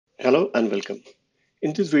Hello and welcome.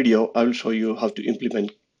 In this video, I will show you how to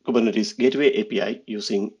implement Kubernetes Gateway API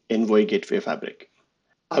using Envoy Gateway Fabric.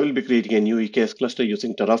 I will be creating a new EKS cluster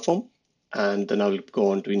using Terraform, and then I will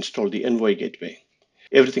go on to install the Envoy Gateway.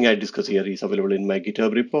 Everything I discuss here is available in my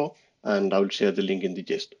GitHub repo, and I will share the link in the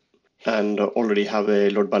gist. And already have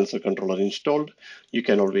a load balancer controller installed. You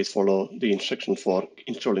can always follow the instruction for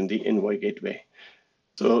installing the Envoy Gateway.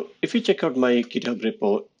 So if you check out my GitHub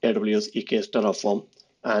repo, AWS EKS Terraform,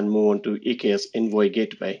 and move on to EKS Envoy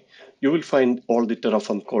Gateway, you will find all the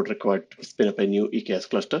Terraform code required to spin up a new EKS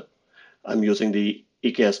cluster. I'm using the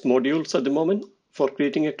EKS modules at the moment for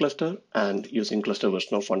creating a cluster and using cluster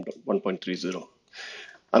version of 1.30.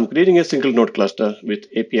 I'm creating a single node cluster with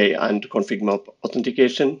API and config map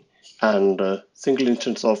authentication and a single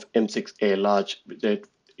instance of M6A large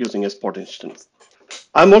using a spot instance.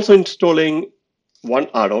 I'm also installing one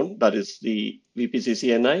add-on, that is the VPC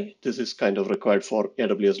CNI. This is kind of required for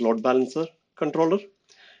AWS Load Balancer controller.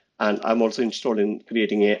 And I'm also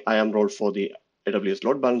creating a IAM role for the AWS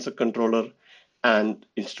Load Balancer controller and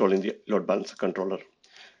installing the Load Balancer controller.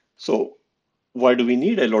 So why do we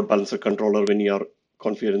need a Load Balancer controller when you are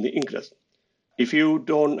configuring the ingress? If you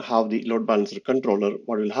don't have the Load Balancer controller,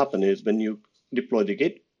 what will happen is when you deploy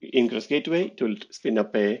the ingress gateway, it will spin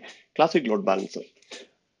up a classic load balancer.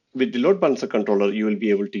 With the load balancer controller, you will be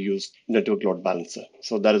able to use network load balancer.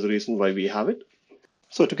 So that is the reason why we have it.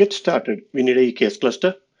 So to get started, we need a EKS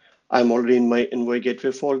cluster. I'm already in my Envoy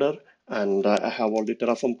Gateway folder, and I have all the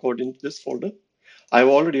Terraform code in this folder. I've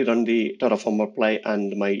already run the Terraform apply,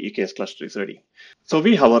 and my EKS cluster is ready. So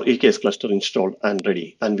we have our EKS cluster installed and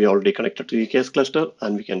ready, and we already connected to the EKS cluster,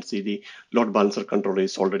 and we can see the load balancer controller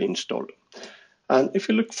is already installed. And if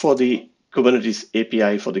you look for the Kubernetes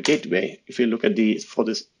API for the gateway, if you look at for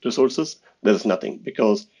these resources, there is nothing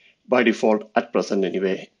because by default, at present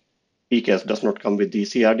anyway, EKS does not come with the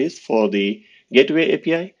CRDs for the gateway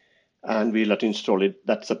API, and we'll have to install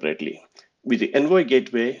that separately. With the Envoy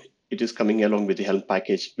Gateway, it is coming along with the Helm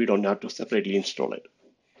package. We don't have to separately install it.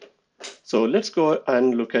 So let's go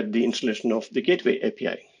and look at the installation of the Gateway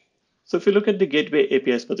API. So if you look at the Gateway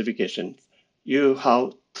API specification, you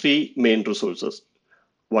have three main resources.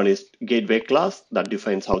 One is gateway class that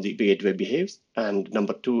defines how the gateway behaves. And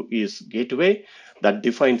number two is gateway that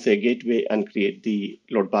defines a gateway and create the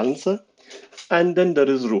load balancer. And then there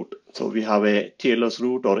is route. So we have a TLS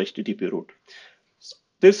route or HTTP route. So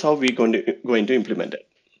this is how we're going to implement it.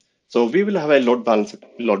 So we will have a load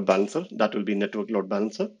balancer that will be network load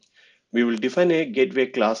balancer. We will define a gateway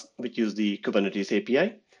class, which is the Kubernetes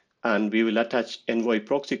API, and we will attach Envoy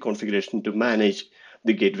proxy configuration to manage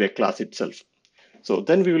the gateway class itself. So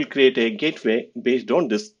then we will create a gateway based on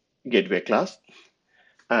this gateway class,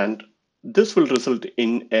 and this will result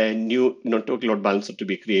in a new network load balancer to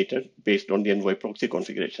be created based on the Envoy proxy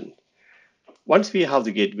configuration. Once we have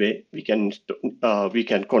the gateway, we can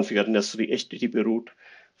configure necessary HTTP route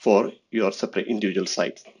for your separate individual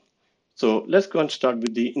sites. So let's go and start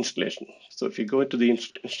with the installation. So if you go into the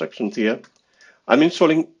instructions here, I'm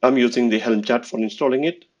using the Helm chart for installing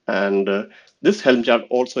it. And this Helm chart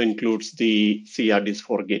also includes the CRDs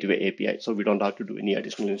for Gateway API. So we don't have to do any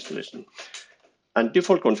additional installation. And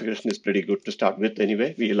default configuration is pretty good to start with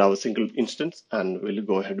anyway. We allow a single instance and we'll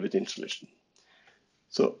go ahead with installation.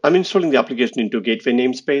 So I'm installing the application into Gateway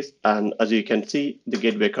namespace. And as you can see, the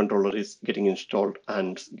Gateway controller is getting installed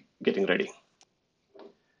and getting ready.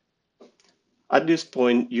 At this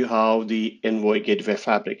point, you have the Envoy Gateway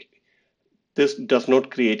Fabric. This does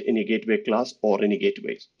not create any gateway class or any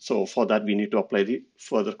gateways. So for that, we need to apply the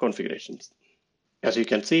further configurations. As you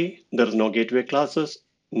can see, there is no gateway classes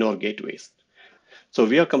nor gateways. So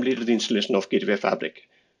we have completed the installation of Gateway Fabric.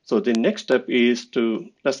 So the next step is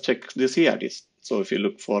let's check the CRDs. So if you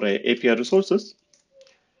look for API resources,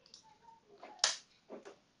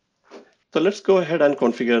 so let's go ahead and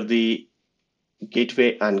configure the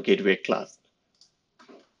gateway and gateway class.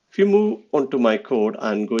 If you move onto my code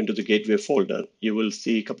and go into the gateway folder, you will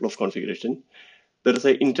see a couple of configurations. There is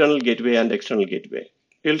an internal gateway and external gateway.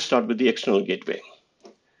 We'll start with the external gateway.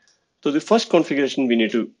 So the first configuration we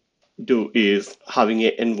need to do is having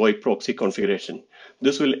an Envoy proxy configuration.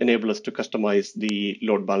 This will enable us to customize the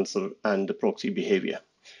load balancer and the proxy behavior.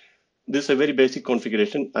 This is a very basic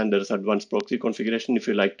configuration, and there is advanced proxy configuration if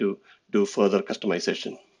you like to do further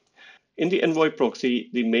customization. In the Envoy proxy,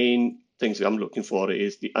 the main things I'm looking for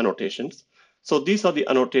is the annotations. So these are the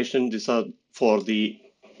annotations. These are for the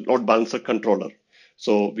load balancer controller.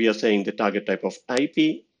 So we are saying the target type of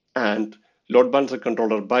IP, and load balancer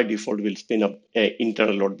controller by default will spin up an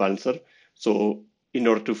internal load balancer. So in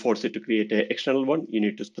order to force it to create an external one, you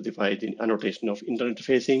need to specify the annotation of internet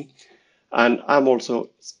facing. And I'm also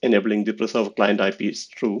enabling the preserve client IP is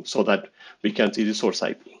true so that we can see the source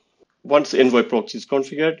IP. Once Envoy proxy is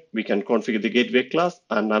configured, we can configure the gateway class,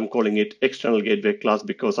 and I'm calling it external gateway class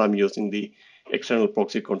because I'm using the external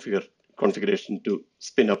proxy configuration to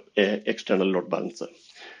spin up an external load balancer.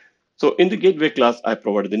 So in the gateway class, I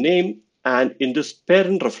provided the name, and in this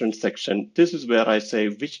parent reference section, this is where I say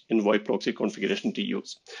which Envoy proxy configuration to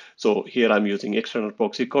use. So here I'm using external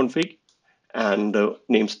proxy config, and the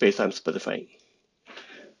namespace I'm specifying.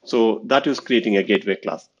 So that is creating a gateway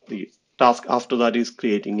class. The task after that is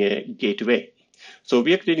creating a gateway. So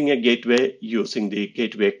we are creating a gateway using the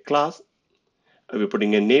gateway class. We're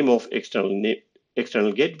putting a name of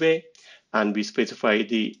external gateway, and we specify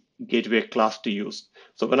the gateway class to use.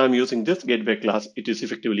 So when I'm using this gateway class, it is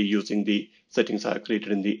effectively using the settings I have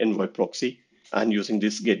created in the Envoy proxy and using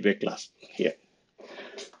this gateway class here.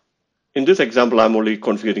 In this example, I'm only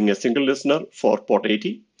configuring a single listener for port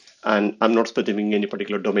 80, and I'm not specifying any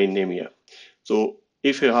particular domain name here. So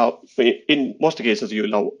if you have, in most cases, you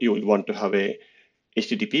will want to have a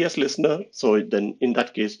HTTPS listener. So then in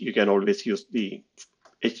that case, you can always use the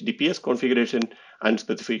HTTPS configuration and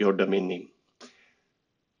specify your domain name.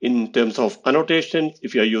 In terms of annotations,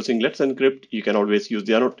 if you are using Let's Encrypt, you can always use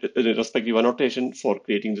the respective annotation for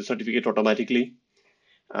creating the certificate automatically.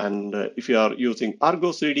 And if you are using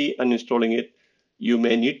Argo CD and installing it, you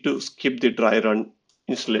may need to skip the dry run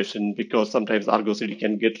installation because sometimes Argo CD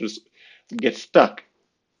can get stuck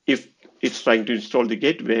if it's trying to install the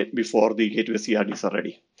gateway before the gateway CRDs are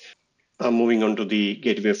ready. I'm moving on to the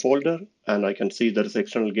gateway folder, and I can see there is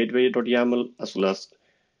external gateway.yaml as well as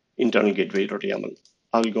internal gateway.yaml.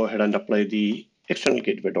 I'll go ahead and apply the external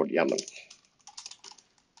gateway.yaml.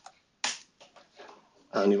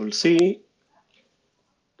 And you will see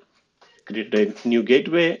created a new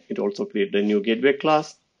gateway. It also created a new gateway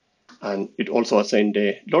class, and it also assigned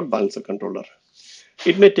a load balancer controller.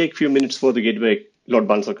 It may take a few minutes for the gateway load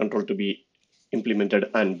balancer control to be implemented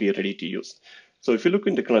and be ready to use. So if you look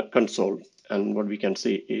in the console, and what we can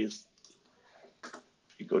see is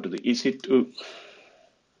we go to the EC2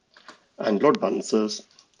 and load balancers,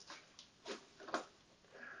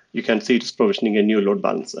 you can see it's provisioning a new load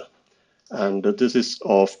balancer. And this is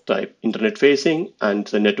of type internet facing and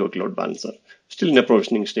the network load balancer. Still in a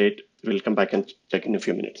provisioning state. We'll come back and check in a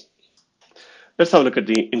few minutes. Let's have a look at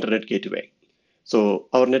the internet gateway. So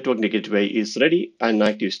our network gateway is ready and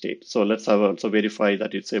active state. So let's have also verify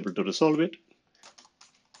that it's able to resolve it.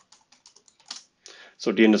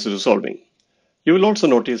 So DNS is resolving. You will also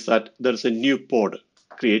notice that there's a new pod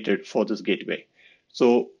created for this gateway.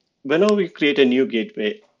 So whenever we create a new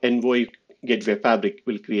gateway, Envoy Gateway Fabric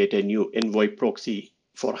will create a new Envoy proxy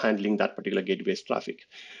for handling that particular gateway's traffic.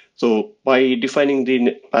 So by defining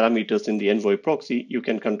the parameters in the Envoy proxy, you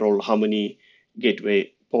can control how many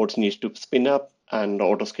gateway ports needs to spin up and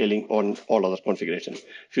auto scaling on all other configurations.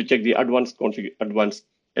 If you check the advanced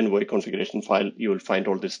Envoy configuration file, you will find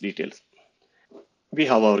all these details. We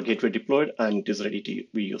have our gateway deployed and it is ready to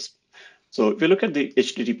be used. So if you look at the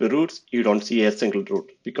HTTP routes, you don't see a single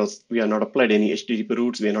route because we have not applied any HTTP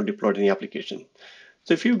routes, we have not deployed any application.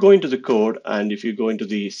 So if you go into the code and if you go into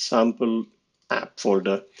the sample app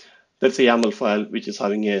folder, there's a YAML file which is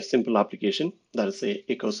having a simple application. That is a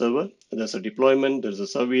echo server. There's a deployment, there's a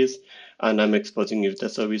service, and I'm exposing it the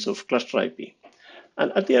service of cluster IP.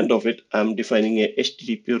 And at the end of it, I'm defining a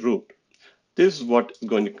HTTP route. This is what is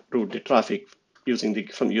going to route the traffic using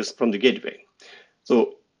from the gateway.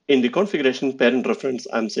 So in the configuration parent reference,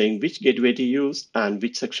 I'm saying which gateway to use and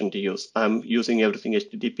which section to use. I'm using everything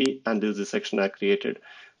HTTP, and this is the section I created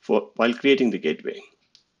while creating the gateway.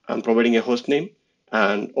 I'm providing a host name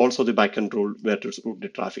and also the backend rule where to route the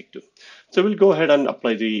traffic to. So we'll go ahead and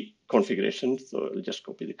apply the configuration. So I'll just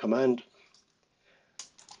copy the command.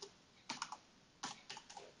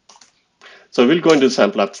 So we'll go into the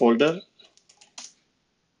sample app folder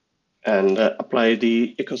and apply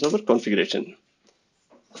the echo server configuration.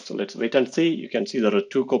 So let's wait and see. You can see there are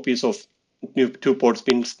two copies of two ports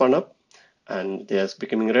being spun up, and they are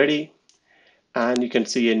becoming ready. And you can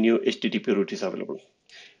see a new HTTP route is available.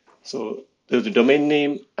 So there's the domain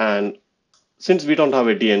name, and since we don't have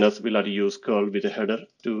a DNS, we'll have to use curl with a header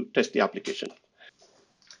to test the application.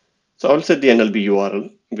 So I'll set the NLB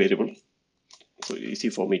URL variable, so easy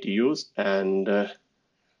for me to use, and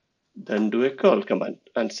then do a curl command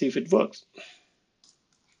and see if it works.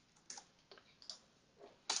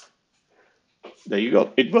 There you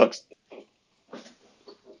go, it works.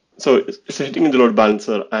 So it's hitting in the load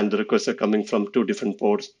balancer, and the requests are coming from two different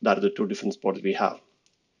ports. That are the two different ports we have.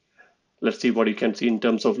 Let's see what you can see in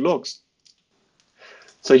terms of logs.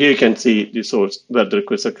 So here you can see the source where the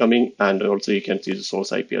requests are coming, and also you can see the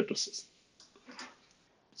source IP addresses.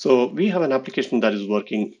 So we have an application that is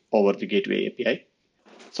working over the Gateway API.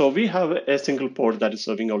 So we have a single port that is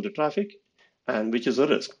serving all the traffic, and which is a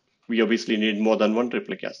risk. We obviously need more than one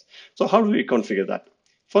replicas. So how do we configure that?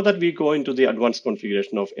 For that, we go into the advanced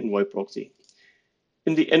configuration of Envoy proxy.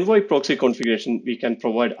 In the Envoy proxy configuration, we can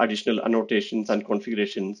provide additional annotations and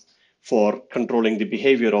configurations for controlling the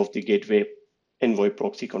behavior of the gateway Envoy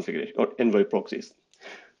proxy configuration or Envoy proxies.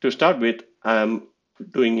 To start with, I'm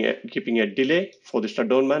keeping a delay for the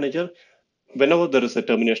shutdown manager. Whenever there is a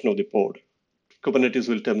termination of the pod, Kubernetes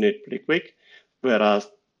will terminate pretty quick, whereas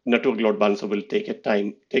network load balancer will takes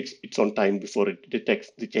its own time before it detects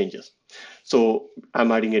the changes. So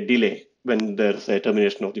I'm adding a delay when there's a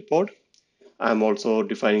termination of the pod. I'm also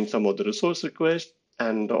defining some of the resource requests,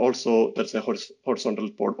 and also there's a horizontal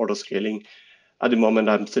pod auto scaling. At the moment,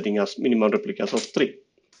 I'm setting as minimum replicas of 3.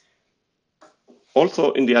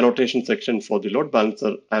 Also, in the annotation section for the load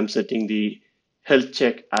balancer, I'm setting the health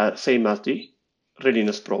check same as the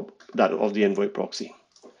readiness probe that of the Envoy proxy.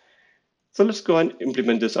 So let's go and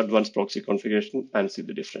implement this advanced proxy configuration and see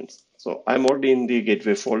the difference. So I'm already in the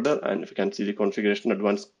gateway folder, and if you can see the configuration,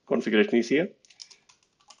 advanced configuration is here.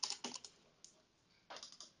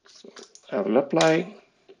 So I will apply.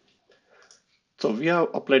 So we have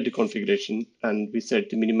applied the configuration, and we set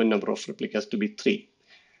the minimum number of replicas to be 3,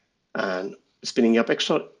 and spinning up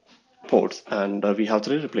extra ports, and we have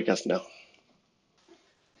 3 replicas now.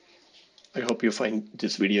 I hope you find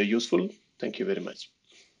this video useful. Thank you very much.